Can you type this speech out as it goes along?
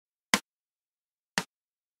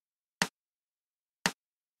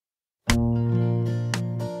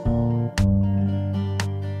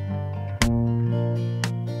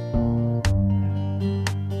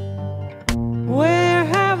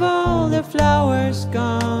flowers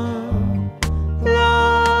gone?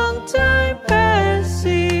 Long time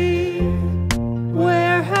passing.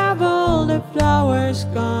 Where have all the flowers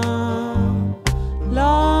gone?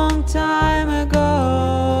 Long time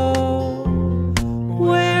ago.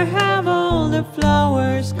 Where have all the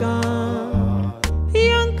flowers gone?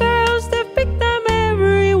 Young girls that pick them,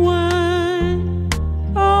 everyone.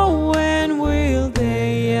 Oh, when will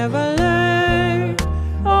they ever learn?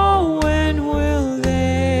 Oh, when will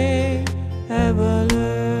they ever learn?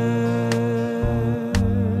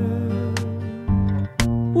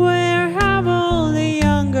 Where have all the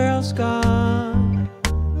young girls gone?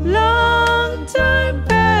 Long time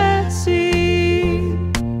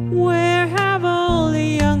passing. Where have all the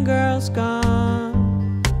young girls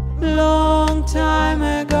gone? Long time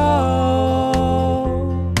ago.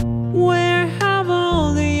 Where have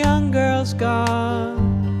all the young girls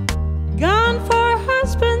gone? Gone for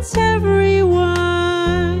husbands,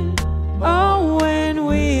 everyone. Oh, when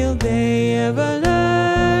will they ever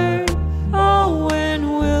learn? Oh, when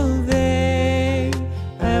will they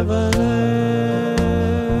ever learn?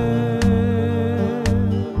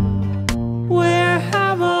 Where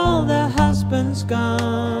have all the husbands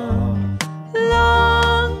gone?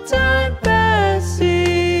 Long time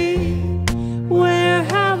passing. Where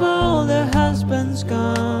have all the husbands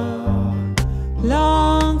gone?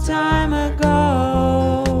 Long time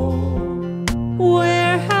ago.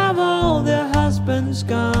 Where have all the husbands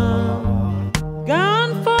gone?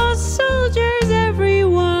 Gone for soldiers,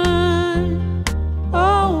 everyone.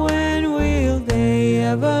 Oh, when will they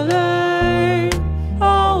ever learn?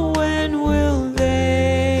 Oh, when will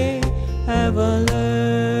they ever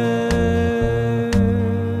learn?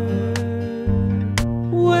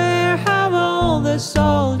 Where have all the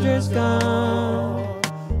soldiers gone?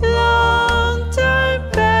 Long time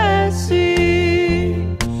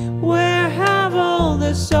passing. Where have all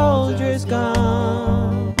the soldiers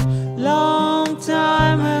gone? Long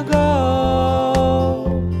time ago.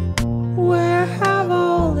 Where have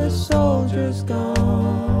all the soldiers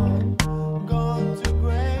gone? Gone to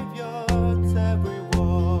graveyards,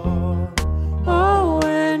 everyone. Oh,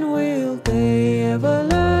 when will they ever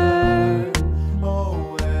learn?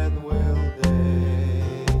 Oh, when will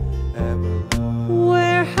they ever learn?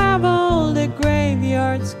 Where have all the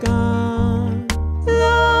graveyards gone?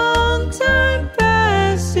 Long time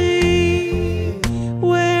passing.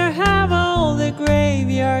 Where have all the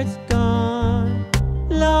graveyards gone?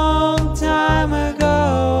 Long time ago.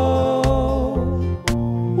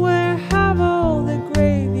 Where have all the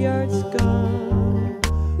graveyards gone?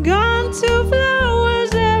 Gone to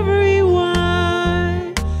flowers,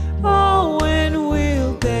 everyone. Oh, when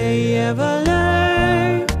will they ever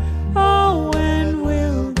learn? Oh, when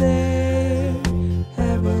will they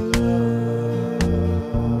ever learn?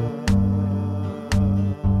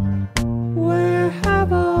 Where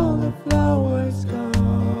have all the flowers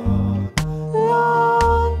gone?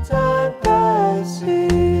 Long time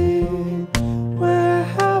passing. Where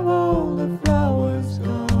have all the flowers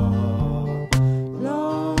gone?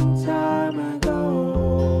 Long time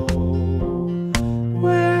ago.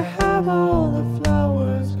 Where have all